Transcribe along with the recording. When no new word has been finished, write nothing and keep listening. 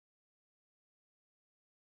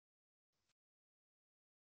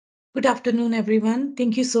Good afternoon, everyone.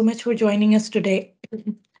 Thank you so much for joining us today.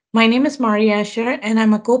 My name is Mari Asher, and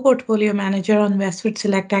I'm a co-portfolio manager on Westwood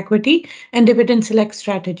Select Equity and Dividend Select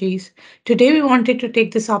Strategies. Today, we wanted to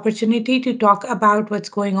take this opportunity to talk about what's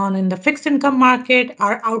going on in the fixed income market,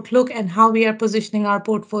 our outlook, and how we are positioning our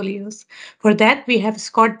portfolios. For that, we have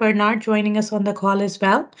Scott Barnard joining us on the call as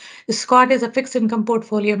well. Scott is a fixed income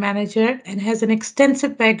portfolio manager and has an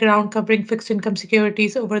extensive background covering fixed income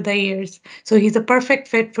securities over the years. So he's a perfect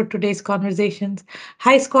fit for today's conversations.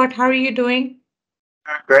 Hi, Scott. How are you doing?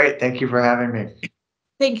 Great. Thank you for having me.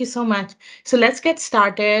 Thank you so much. So let's get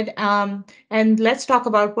started and let's talk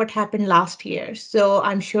about what happened last year. So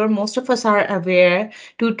I'm sure most of us are aware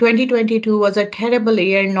 2022 was a terrible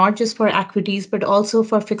year, not just for equities, but also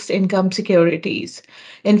for fixed income securities.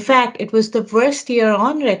 In fact, it was the worst year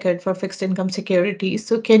on record for fixed income securities.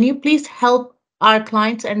 So can you please help our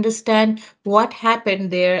clients understand what happened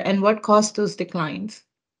there and what caused those declines?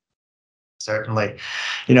 Certainly.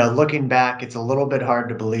 Looking back, it's a little bit hard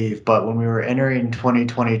to believe, but when we were entering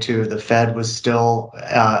 2022, the Fed was still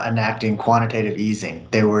enacting quantitative easing.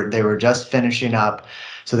 They were just finishing up,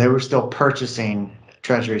 so they were still purchasing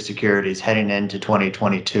Treasury securities heading into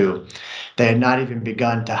 2022. They had not even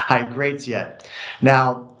begun to hike rates yet.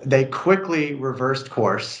 Now, they quickly reversed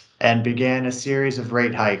course and began a series of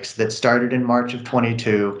rate hikes that started in March of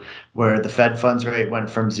 22, where the Fed funds rate went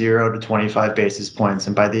from 0 to 25 basis points.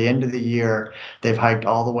 And by the end of the year, they've hiked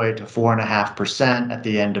all the way to 4.5% at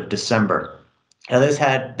the end of December. Now, this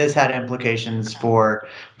had implications for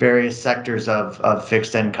various sectors of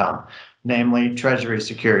fixed income, namely Treasury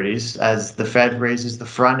securities. As the Fed raises the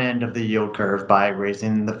front end of the yield curve by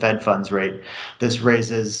raising the Fed funds rate, this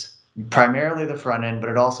raises primarily the front end, but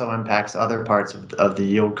it also impacts other parts of the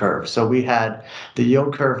yield curve. So we had the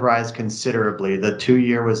yield curve rise considerably. The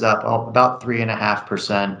 2-year was up about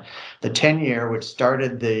 3.5%. The 10-year, which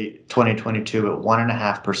started the 2022 at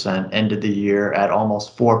 1.5%, ended the year at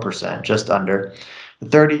almost 4%, just under. The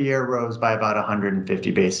 30-year rose by about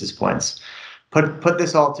 150 basis points. Put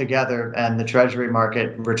this all together, and the Treasury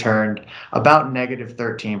market returned about negative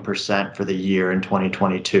 13% for the year in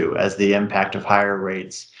 2022, as the impact of higher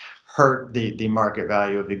rates hurt the market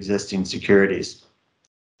value of existing securities.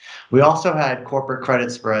 We also had corporate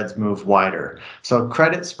credit spreads move wider. So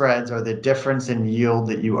credit spreads are the difference in yield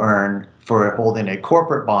that you earn for holding a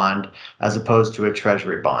corporate bond as opposed to a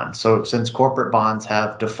treasury bond. So since corporate bonds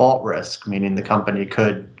have default risk, meaning the company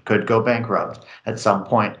could go bankrupt at some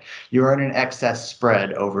point, you earn an excess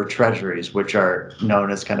spread over treasuries, which are known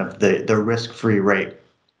as kind of the risk-free rate.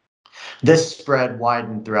 This spread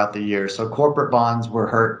widened throughout the year, so corporate bonds were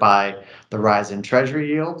hurt by the rise in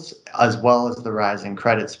treasury yields as well as the rise in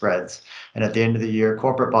credit spreads. And at the end of the year,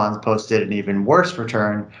 corporate bonds posted an even worse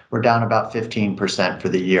return. We're down about 15% for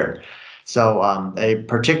the year. So a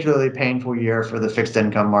particularly painful year for the fixed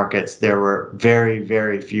income markets. There were very,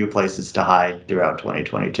 very few places to hide throughout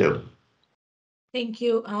 2022. Thank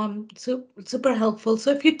you. Super helpful.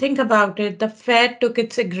 So if you think about it, the Fed took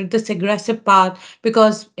this aggressive path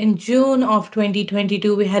because in June of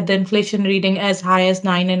 2022 we had the inflation reading as high as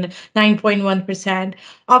 9.1%.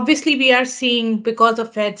 Obviously, we are seeing because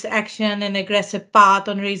of Fed's action and aggressive path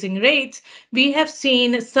on raising rates, we have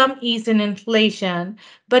seen some ease in inflation.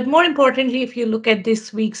 But more importantly, if you look at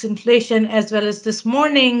this week's inflation as well as this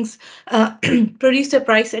morning's producer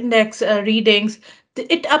price index readings,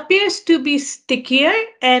 it appears to be stickier,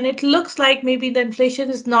 and it looks like maybe the inflation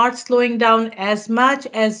is not slowing down as much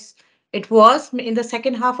as it was in the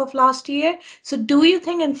second half of last year. So do you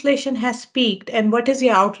think inflation has peaked, and what is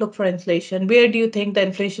your outlook for inflation? Where do you think the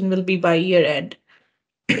inflation will be by year end?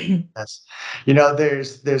 Yes.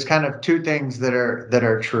 There's kind of two things that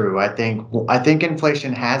are true. I think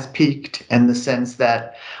inflation has peaked in the sense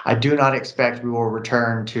that I do not expect we will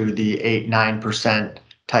return to the 8-9%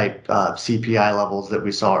 type CPI levels that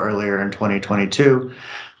we saw earlier in 2022.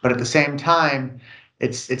 But at the same time,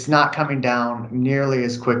 it's not coming down nearly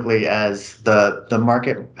as quickly as the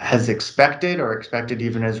market has expected, or expected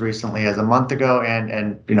even as recently as a month ago,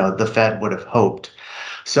 and the Fed would have hoped.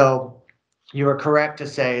 So you are correct to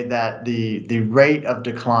say that the rate of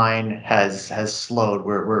decline has slowed.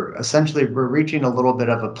 We're reaching a little bit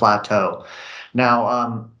of a plateau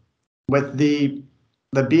now. With the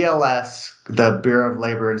BLS, the Bureau of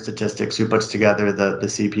Labor and Statistics, who puts together the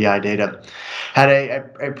CPI data, had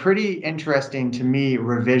a pretty interesting, to me,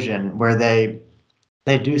 revision where they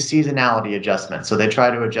do seasonality adjustments. So they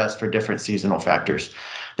try to adjust for different seasonal factors.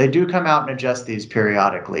 they do come out and adjust these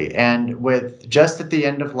periodically. And with just at the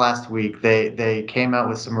end of last week, they came out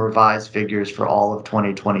with some revised figures for all of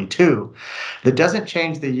 2022. That doesn't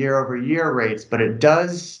change the year over year rates, but it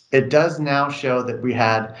does now show that we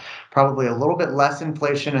had probably a little bit less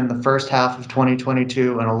inflation in the first half of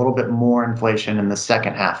 2022 and a little bit more inflation in the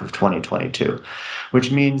second half of 2022, which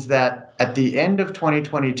means that at the end of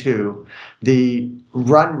 2022, the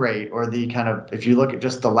run rate, or the kind of, if you look at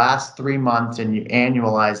just the last 3 months and you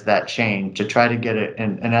annualize that change to try to get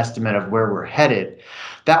an estimate of where we're headed,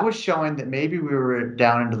 that was showing that maybe we were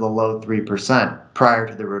down into the low 3% prior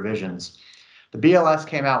to the revisions. The BLS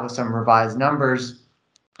came out with some revised numbers,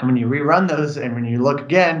 and when you rerun those and when you look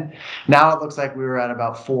again, now it looks like we were at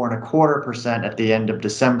about 4.25% at the end of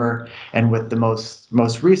December. And with the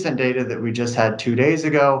most recent data that we just had 2 days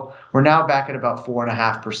ago, we're now back at about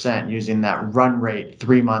 4.5% using that run rate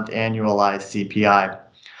 3-month annualized CPI.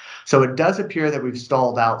 So it does appear that we've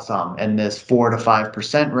stalled out some in this 4 to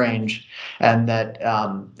 5% range, and that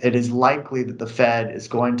it is likely that the Fed is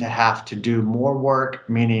going to have to do more work,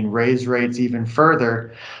 meaning raise rates even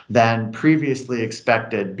further than previously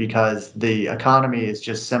expected, because the economy is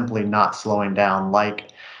just simply not slowing down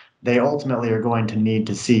like they ultimately are going to need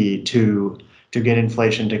to see to get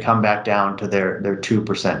inflation to come back down to their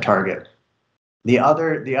 2% target. The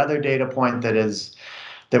other data point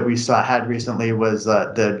that we had recently was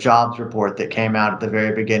the jobs report that came out at the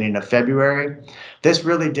very beginning of February. This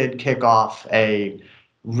really did kick off a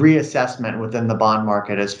reassessment within the bond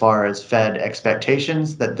market as far as Fed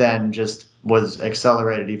expectations, that then just was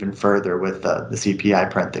accelerated even further with the CPI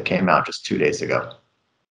print that came out just 2 days ago.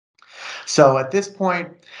 So at this point,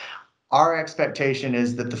 our expectation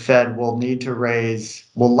is that the Fed will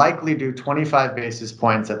likely do 25 basis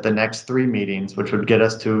points at the next 3 meetings, which would get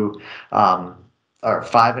us to or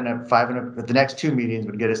the next 2 meetings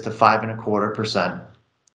would get us to 5.25%.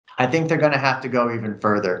 I think they're going to have to go even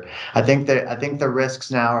further. I think the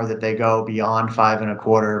risks now are that they go beyond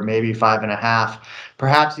 5.25, maybe 5.5,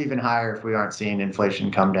 perhaps even higher if we aren't seeing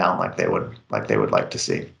inflation come down like they would like to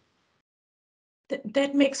see.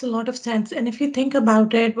 That makes a lot of sense. And if you think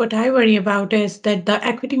about it, what I worry about is that the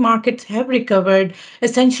equity markets have recovered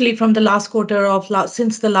essentially from the last quarter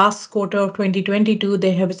since the last quarter of 2022,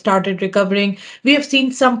 they have started recovering. We have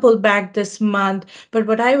seen some pullback this month, but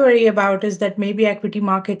what I worry about is that maybe equity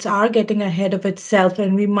markets are getting ahead of itself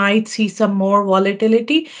and we might see some more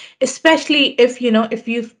volatility, especially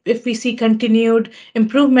if we see continued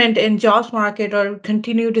improvement in jobs market or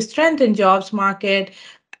continued strength in jobs market.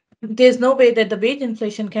 There's no way that the wage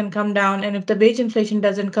inflation can come down. And if the wage inflation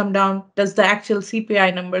doesn't come down, does the actual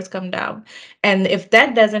CPI numbers come down? And if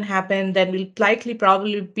that doesn't happen, then we'll likely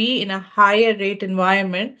probably be in a higher rate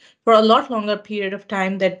environment for a lot longer period of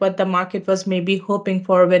time than what the market was maybe hoping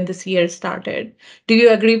for when this year started. Do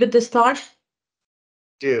you agree with this thought?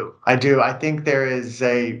 I do. I think there is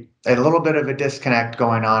a little bit of a disconnect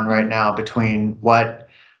going on right now between what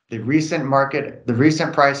the recent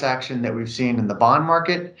price action that we've seen in the bond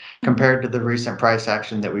market compared to the recent price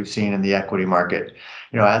action that we've seen in the equity market.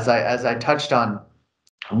 As I touched on,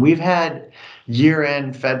 we've had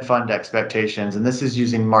year-end Fed fund expectations, and this is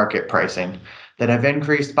using market pricing, that have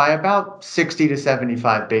increased by about 60 to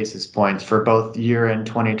 75 basis points for both year-end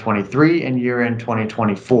 2023 and year-end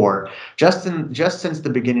 2024, just since the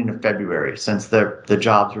beginning of February, since the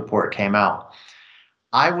jobs report came out.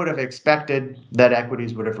 I would have expected that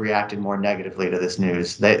equities would have reacted more negatively to this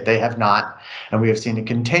news. They have not, and we have seen a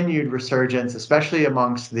continued resurgence, especially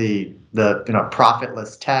amongst the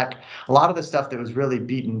profitless tech. A lot of the stuff that was really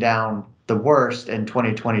beaten down the worst in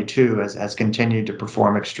 2022 has continued to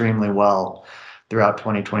perform extremely well throughout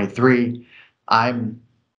 2023. I'm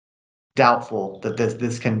doubtful that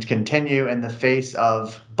this can continue in the face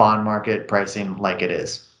of bond market pricing like it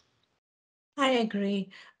is. I agree.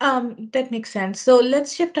 That makes sense. So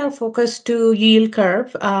let's shift our focus to yield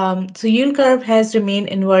curve. So yield curve has remained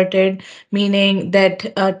inverted, meaning that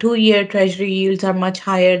 2-year treasury yields are much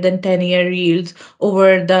higher than 10-year yields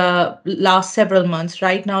over the last several months.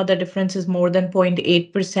 Right now, the difference is more than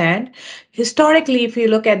 0.8%. Historically, if you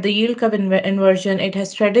look at the yield curve inversion, it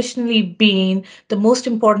has traditionally been the most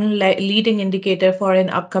important leading indicator for an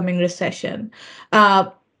upcoming recession.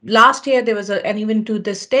 Last year there was and even to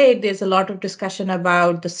this day there's a lot of discussion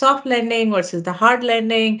about the soft landing versus the hard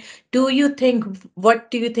landing. What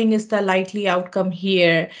do you think is the likely outcome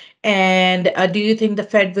here, and do you think the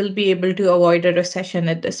Fed will be able to avoid a recession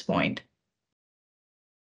at this point?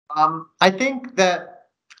 I think that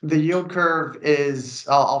the yield curve is.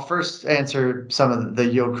 I'll first answer some of the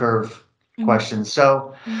yield curve question.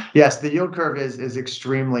 So, Mhm. yes, the yield curve is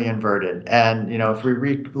extremely inverted, and if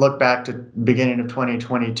we look back to beginning of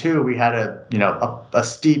 2022, we had a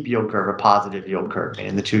steep yield curve, a positive yield curve,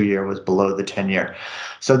 meaning the 2-year was below the 10-year.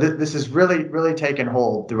 So this has really taken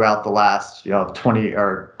hold throughout the last 20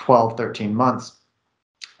 or 12, 13 months.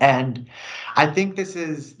 And I think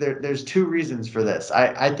there's two reasons for this.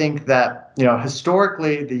 I think that,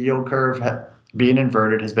 historically the yield curve being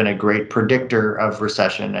inverted has been a great predictor of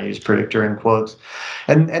recession. I use predictor in quotes.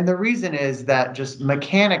 And the reason is that just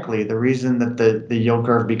mechanically, the reason that the yield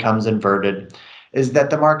curve becomes inverted is that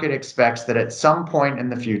the market expects that at some point in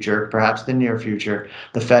the future, perhaps the near future,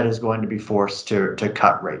 the Fed is going to be forced to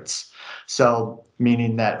cut rates. So,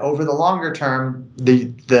 meaning that over the longer term,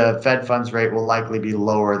 the Fed funds rate will likely be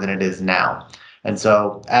lower than it is now. And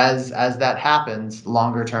so as that happens,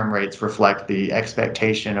 longer term rates reflect the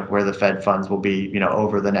expectation of where the Fed funds will be,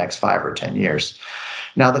 over the next 5 or 10 years.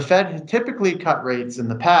 Now, the Fed has typically cut rates in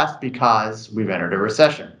the past because we've entered a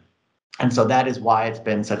recession. And so that is why it's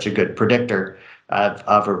been such a good predictor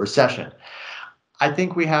of a recession. I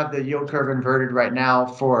think we have the yield curve inverted right now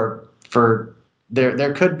for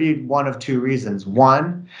there could be one of two reasons.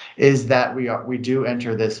 One is that we do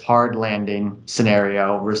enter this hard landing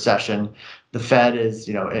scenario, recession. The Fed is,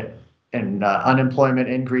 and unemployment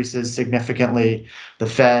increases significantly. The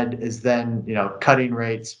Fed is then, cutting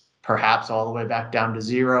rates perhaps all the way back down to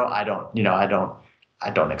zero. I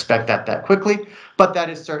don't expect that quickly, but that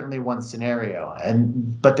is certainly one scenario.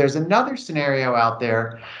 But there's another scenario out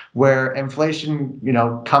there where inflation,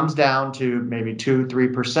 comes down to maybe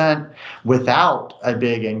 2-3% without a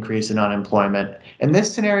big increase in unemployment. In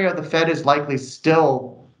this scenario, the Fed is likely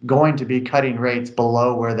still going to be cutting rates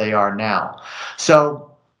below where they are now.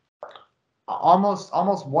 So almost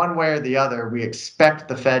one way or the other, we expect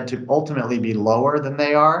the Fed to ultimately be lower than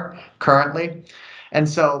they are currently. And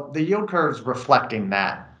so the yield curve is reflecting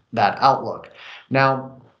that outlook.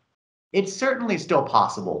 Now, it's certainly still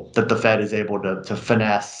possible that the Fed is able to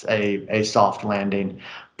finesse a soft landing,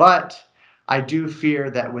 but I do fear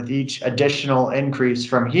that with each additional increase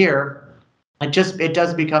from here, it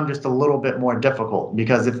does become just a little bit more difficult,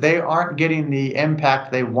 because if they aren't getting the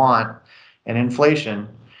impact they want in inflation,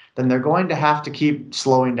 then they're going to have to keep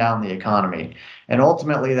slowing down the economy. And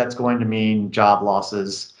ultimately that's going to mean job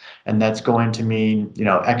losses, and that's going to mean,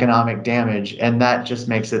 economic damage, and that just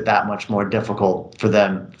makes it that much more difficult for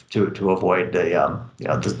them to avoid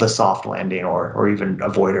the soft landing, or even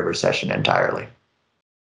avoid a recession entirely.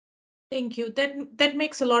 Thank you. That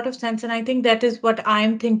makes a lot of sense, and I think that is what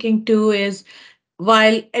I'm thinking too. Is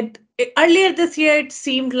while earlier this year it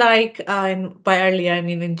seemed like, and by earlier I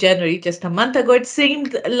mean in January, just a month ago, it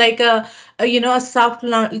seemed like a soft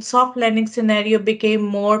landing scenario became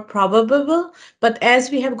more probable. But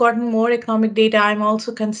as we have gotten more economic data, I'm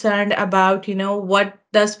also concerned about what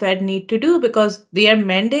does Fed need to do, because their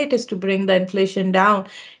mandate is to bring the inflation down,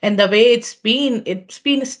 and the way it's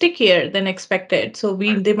been stickier than expected. So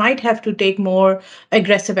they might have to take more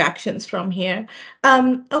aggressive actions from here.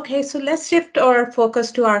 Okay, so let's shift our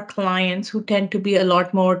focus to our clients who tend to be a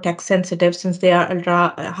lot more tech sensitive since they are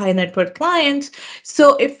ultra high net worth clients.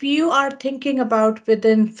 So if you are thinking about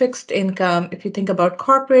within fixed income, if you think about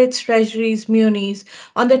corporates, treasuries, munis,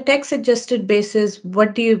 on the tax adjusted basis,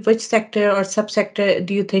 which sector or subsector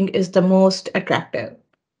do you think is the most attractive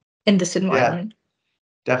in this Yeah, environment?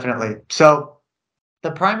 definitely. So the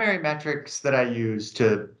primary metrics that I use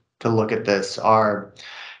to look at this are,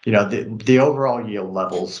 the overall yield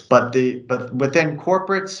levels, but within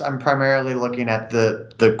corporates, I'm primarily looking at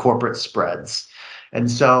the corporate spreads. And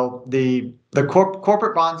so the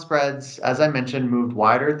corporate bond spreads, as I mentioned, moved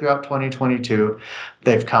wider throughout 2022.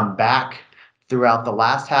 They've come back throughout the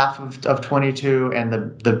last half of 22 and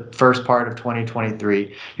the first part of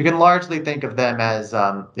 2023. You can largely think of them as,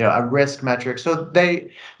 a risk metric. So they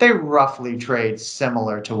roughly trade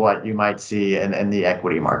similar to what you might see in the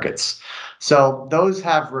equity markets. So those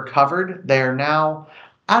have recovered. They are now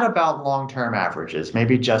at about long-term averages,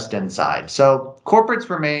 maybe just inside. So corporates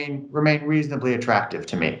remain reasonably attractive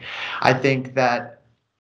to me. I think that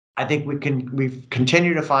we've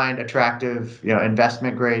continued to find attractive,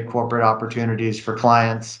 investment grade corporate opportunities for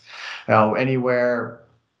clients, anywhere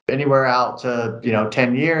out to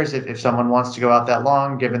 10 years, if someone wants to go out that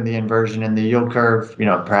long, given the inversion in the yield curve,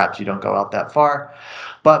 perhaps you don't go out that far.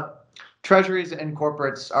 But treasuries and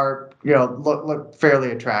corporates are, look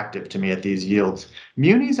fairly attractive to me at these yields.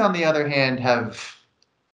 Munis, on the other hand, have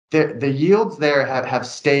the yields there have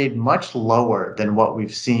stayed much lower than what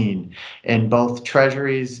we've seen in both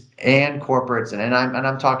treasuries and corporates, and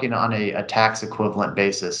I'm talking on a tax equivalent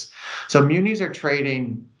basis. So munis are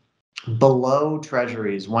trading below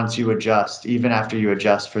treasuries once you adjust, even after you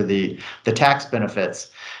adjust for the tax benefits,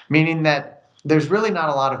 meaning that there's really not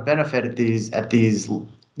a lot of benefit at these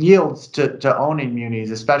yields to owning munis,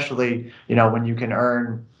 especially when you can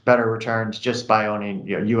earn better returns just by owning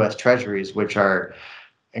U.S. treasuries, which are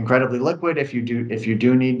incredibly liquid if you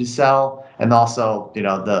do need to sell, and also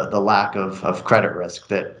the lack of credit risk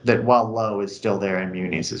that while low is still there in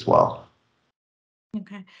munis as well.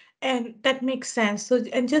 Okay. And that makes sense. So,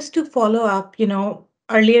 and just to follow up,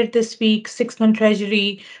 earlier this week, 6-month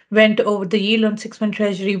treasury went over the yield on 6-month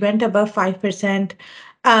treasury went above 5%.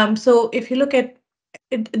 So if you look at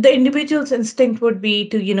the individual's instinct would be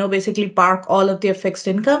to, basically park all of their fixed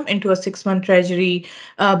income into a 6-month treasury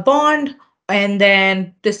bond and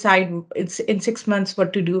then decide it's in 6 months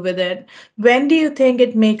what to do with it. When do you think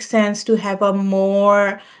it makes sense to have a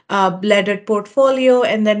more blended portfolio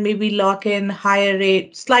and then maybe lock in higher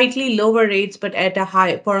rate, slightly lower rates, but at a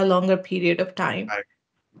high for a longer period of time? Right.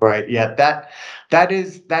 Right. Yeah. That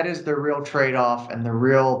is the real trade-off and the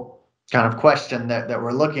real kind of question that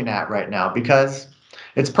we're looking at right now, because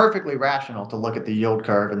it's perfectly rational to look at the yield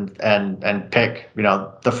curve and pick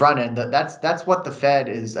the front end. That's what the Fed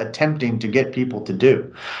is attempting to get people to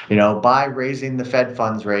do. By raising the Fed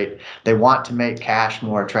funds rate, they want to make cash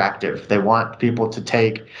more attractive. They want people to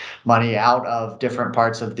take money out of different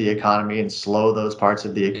parts of the economy and slow those parts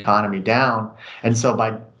of the economy down. And so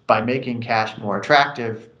by making cash more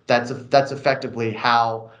attractive, that's effectively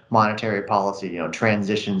how monetary policy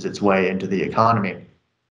transitions its way into the economy.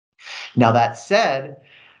 Now that said,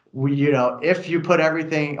 if you put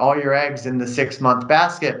all your eggs in the 6-month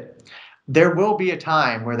basket, there will be a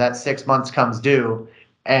time where that 6 months comes due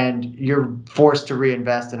and you're forced to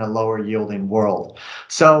reinvest in a lower yielding world.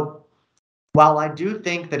 So while I do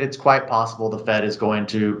think that it's quite possible the Fed is going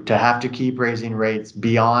to have to keep raising rates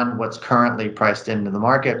beyond what's currently priced into the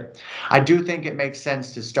market, I do think it makes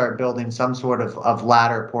sense to start building some sort of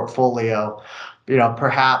ladder portfolio,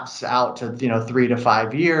 perhaps out to 3 to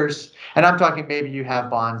 5 years. And I'm talking maybe you have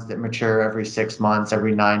bonds that mature every 6 months,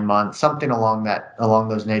 every 9 months, something along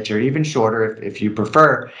those nature, even shorter if you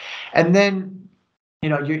prefer. And then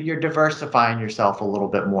you're diversifying yourself a little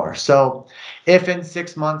bit more. So if in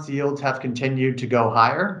 6 months yields have continued to go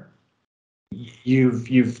higher,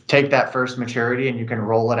 you've take that first maturity and you can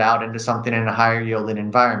roll it out into something in a higher yielding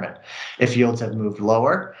environment. If yields have moved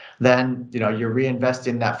lower, then you're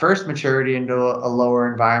reinvesting that first maturity into a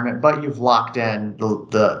lower environment, but you've locked in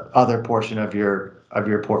the other portion of your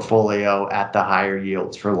portfolio at the higher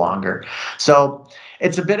yields for longer. So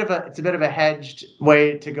it's a bit of a hedged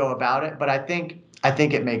way to go about it, but I think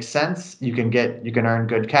it makes sense. You can earn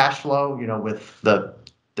good cash flow, with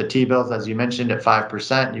the T-bills, as you mentioned, at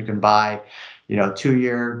 5%. You can buy, 2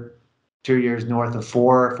 years north of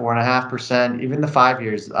 4.5%, even the 5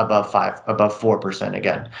 years above 4%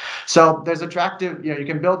 again. So there's attractive, you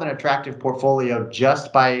can build an attractive portfolio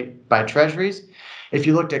just by treasuries. If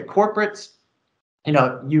you looked at corporates,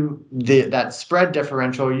 that spread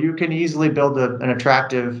differential, you can easily build an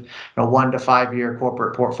attractive 1 to 5 year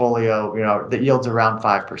corporate portfolio, that yields around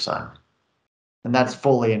 5%, and that's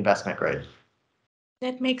fully investment grade.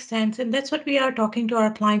 That makes sense. And that's what we are talking to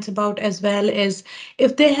our clients about as well is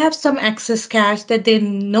if they have some excess cash that they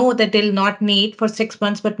know that they'll not need for 6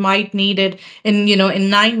 months, but might need it in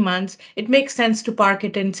 9 months, it makes sense to park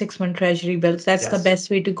it in 6-month treasury bills. That's the Yes. best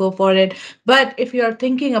way to go for it. But if you are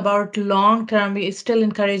thinking about long term, we still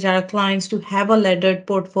encourage our clients to have a laddered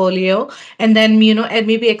portfolio and then, and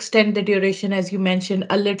maybe extend the duration, as you mentioned,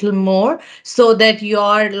 a little more so that you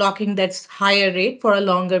are locking that higher rate for a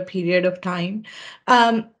longer period of time.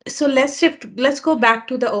 So let's go back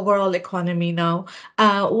to the overall economy now.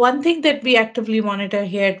 One thing that we actively monitor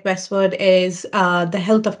here at Westwood is the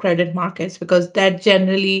health of credit markets, because that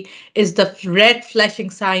generally is the red flashing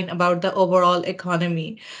sign about the overall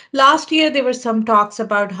economy. Last year, there were some talks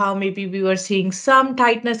about how maybe we were seeing some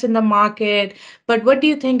tightness in the market, but how do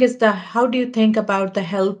you think about the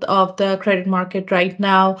health of the credit market right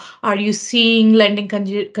now? Are you seeing lending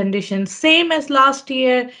conditions same as last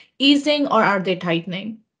year, easing, or are they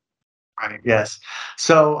tightening? Right. Yes.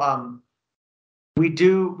 So we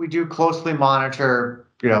do closely monitor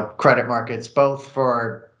credit markets, both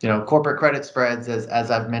for corporate credit spreads,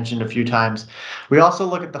 as I've mentioned a few times. We also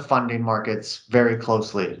look at the funding markets very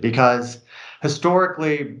closely, because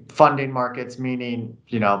historically funding markets, meaning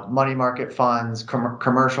money market funds,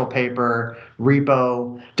 commercial paper,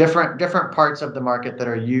 repo, different parts of the market that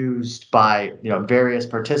are used by various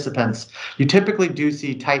participants, you typically do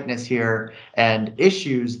see tightness here and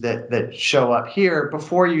issues that show up here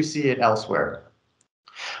before you see it elsewhere.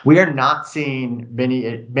 We are not seeing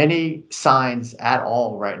many signs at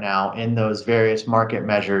all right now in those various market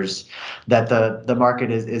measures that the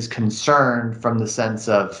market is concerned from the sense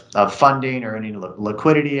of funding or any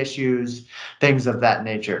liquidity issues, things of that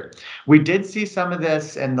nature. We did see some of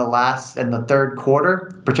this in the third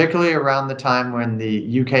quarter, particularly around the time when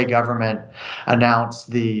the UK government announced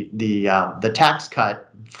the tax cut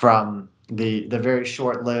from the very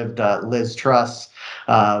short-lived Liz Truss,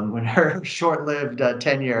 when her short-lived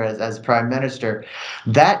tenure as prime minister,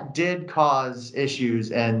 that did cause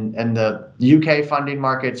issues in the UK funding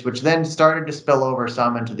markets, which then started to spill over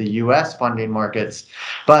some into the US funding markets.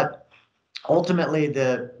 But ultimately,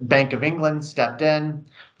 the Bank of England stepped in.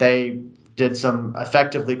 They did some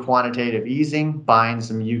effectively quantitative easing, buying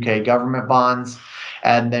some UK government bonds,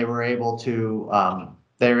 and they were able to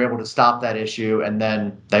stop that issue. And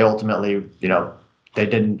then they ultimately, they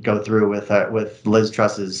didn't go through with Liz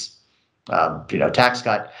Truss's tax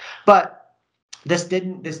cut. But this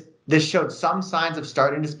showed some signs of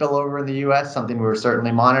starting to spill over in the U.S., something we were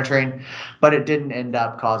certainly monitoring, but it didn't end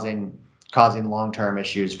up causing long-term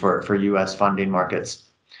issues for U.S. funding markets.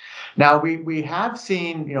 Now, we have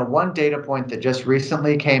seen, one data point that just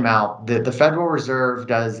recently came out, that the Federal Reserve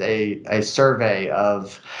does a survey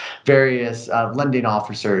of various lending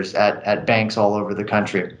officers at banks all over the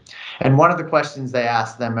country. And one of the questions they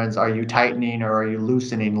ask them is, are you tightening or are you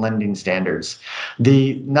loosening lending standards?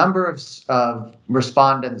 The number of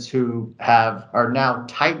respondents who are now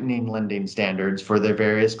tightening lending standards for their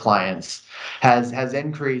various clients has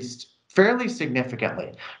increased fairly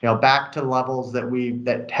significantly, back to levels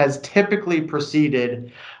that has typically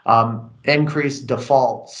preceded increased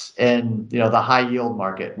defaults in the high yield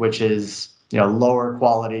market, which is lower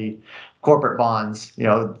quality corporate bonds,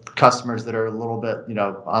 customers that are a little bit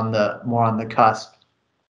more on the cusp.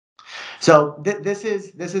 So this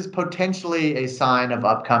is potentially a sign of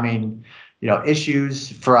upcoming issues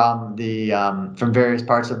from various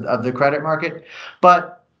parts of the credit market,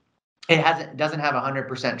 but it doesn't have a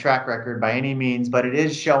 100% track record by any means, but it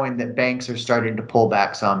is showing that banks are starting to pull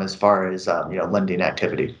back some as far as lending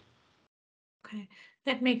activity. Okay,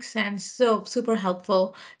 that makes sense. So super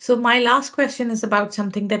helpful. So my last question is about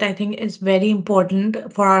something that I think is very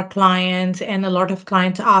important for our clients, and a lot of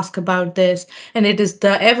clients ask about this, and it is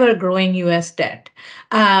the ever-growing U.S. debt.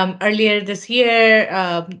 Earlier this year,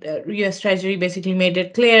 U.S. Treasury basically made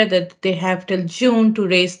it clear that they have till June to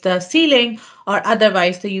raise the ceiling, or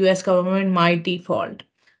otherwise the U.S. government might default.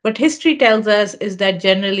 What history tells us is that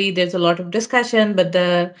generally there's a lot of discussion, but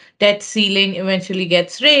the debt ceiling eventually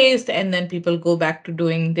gets raised, and then people go back to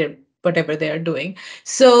doing their whatever they are doing.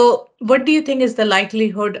 So what do you think is the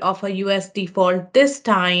likelihood of a US default this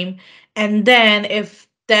time? And then if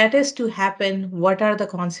that is to happen, what are the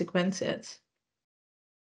consequences?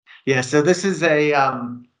 Yeah, so this is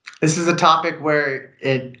a topic where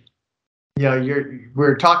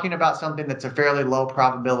we're talking about something that's a fairly low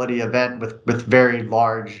probability event with very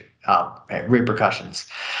large repercussions.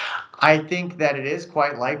 I think that it is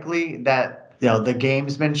quite likely that the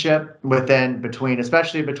gamesmanship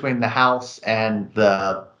especially between the House and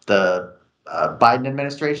the Biden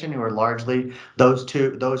administration, who are largely those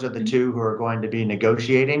are the two who are going to be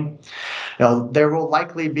negotiating. There will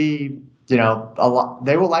likely be a lot.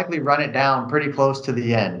 They will likely run it down pretty close to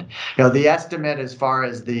the end. The estimate as far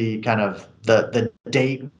as the kind of the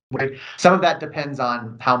date. Some of that depends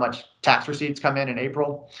on how much tax receipts come in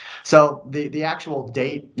April. So the actual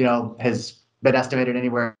date, has been estimated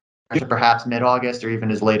anywhere to perhaps mid-August or even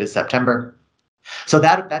as late as September. So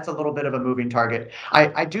that's a little bit of a moving target.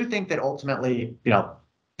 I do think that ultimately,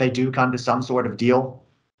 they do come to some sort of deal.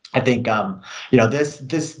 I think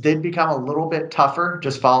this did become a little bit tougher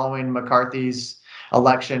just following McCarthy's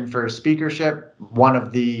election for speakership. One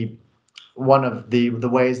of the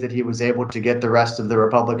ways that he was able to get the rest of the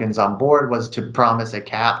Republicans on board was to promise a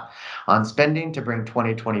cap on spending to bring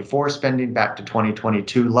 2024 spending back to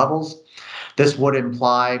 2022 levels. This would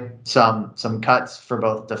imply some cuts for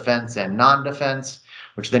both defense and non-defense,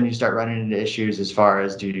 which then you start running into issues as far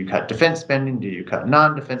as, do you cut defense spending? Do you cut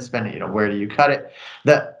non-defense spending? Where do you cut it?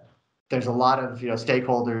 There's a lot of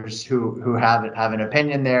stakeholders who have an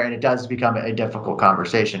opinion there, and it does become a difficult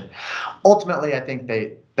conversation. Ultimately, I think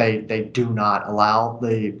they do not allow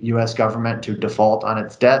the U.S. government to default on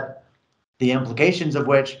its debt, the implications of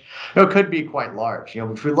which could be quite large.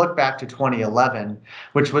 If we look back to 2011,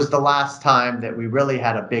 which was the last time that we really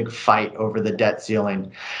had a big fight over the debt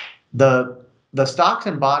ceiling, the stocks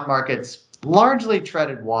and bond markets largely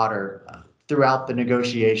treaded water throughout the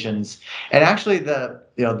negotiations. And actually, the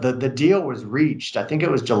deal was reached. I think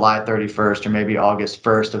it was July 31st or maybe August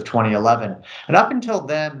 1st of 2011. And up until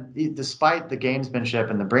then, despite the gamesmanship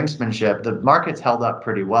and the brinksmanship, the markets held up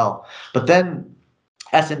pretty well. But then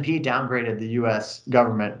S&P downgraded the U.S.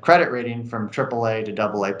 government credit rating from AAA to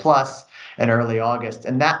AA plus in early August,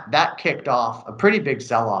 and that kicked off a pretty big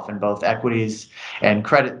sell-off in both equities and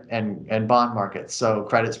credit and bond markets. So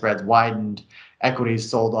credit spreads widened, equities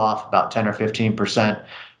sold off about 10 or 15%.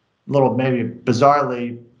 Little maybe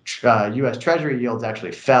bizarrely, U.S. Treasury yields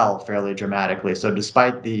actually fell fairly dramatically. So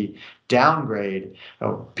despite the downgrade,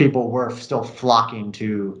 people were still flocking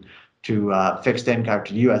to fixed income,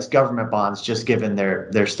 to U.S. government bonds, just given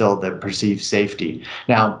their still the perceived safety.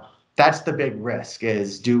 Now, that's the big risk: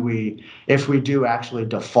 is if we do actually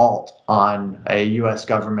default on a U.S.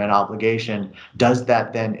 government obligation, does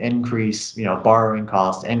that then increase borrowing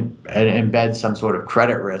costs and embed some sort of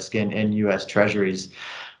credit risk in U.S. Treasuries?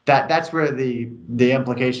 That's where the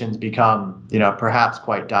implications become perhaps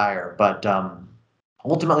quite dire. But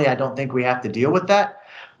ultimately, I don't think we have to deal with that.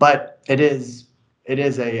 But it is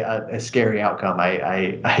a scary outcome.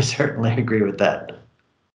 I certainly agree with that.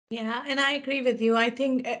 Yeah, and I agree with you. I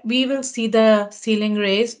think we will see the ceiling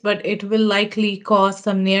raised, but it will likely cause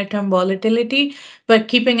some near-term volatility. But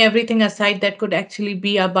keeping everything aside, that could actually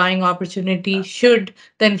be a buying opportunity should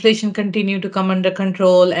the inflation continue to come under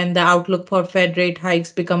control and the outlook for Fed rate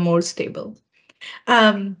hikes become more stable.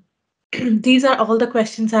 Um, these are all the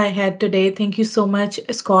questions I had today. Thank you so much,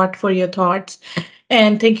 Scott, for your thoughts.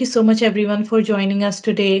 And thank you so much, everyone, for joining us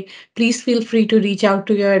today. Please feel free to reach out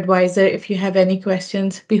to your advisor if you have any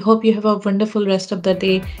questions. We hope you have a wonderful rest of the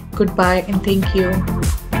day. Goodbye, and thank you.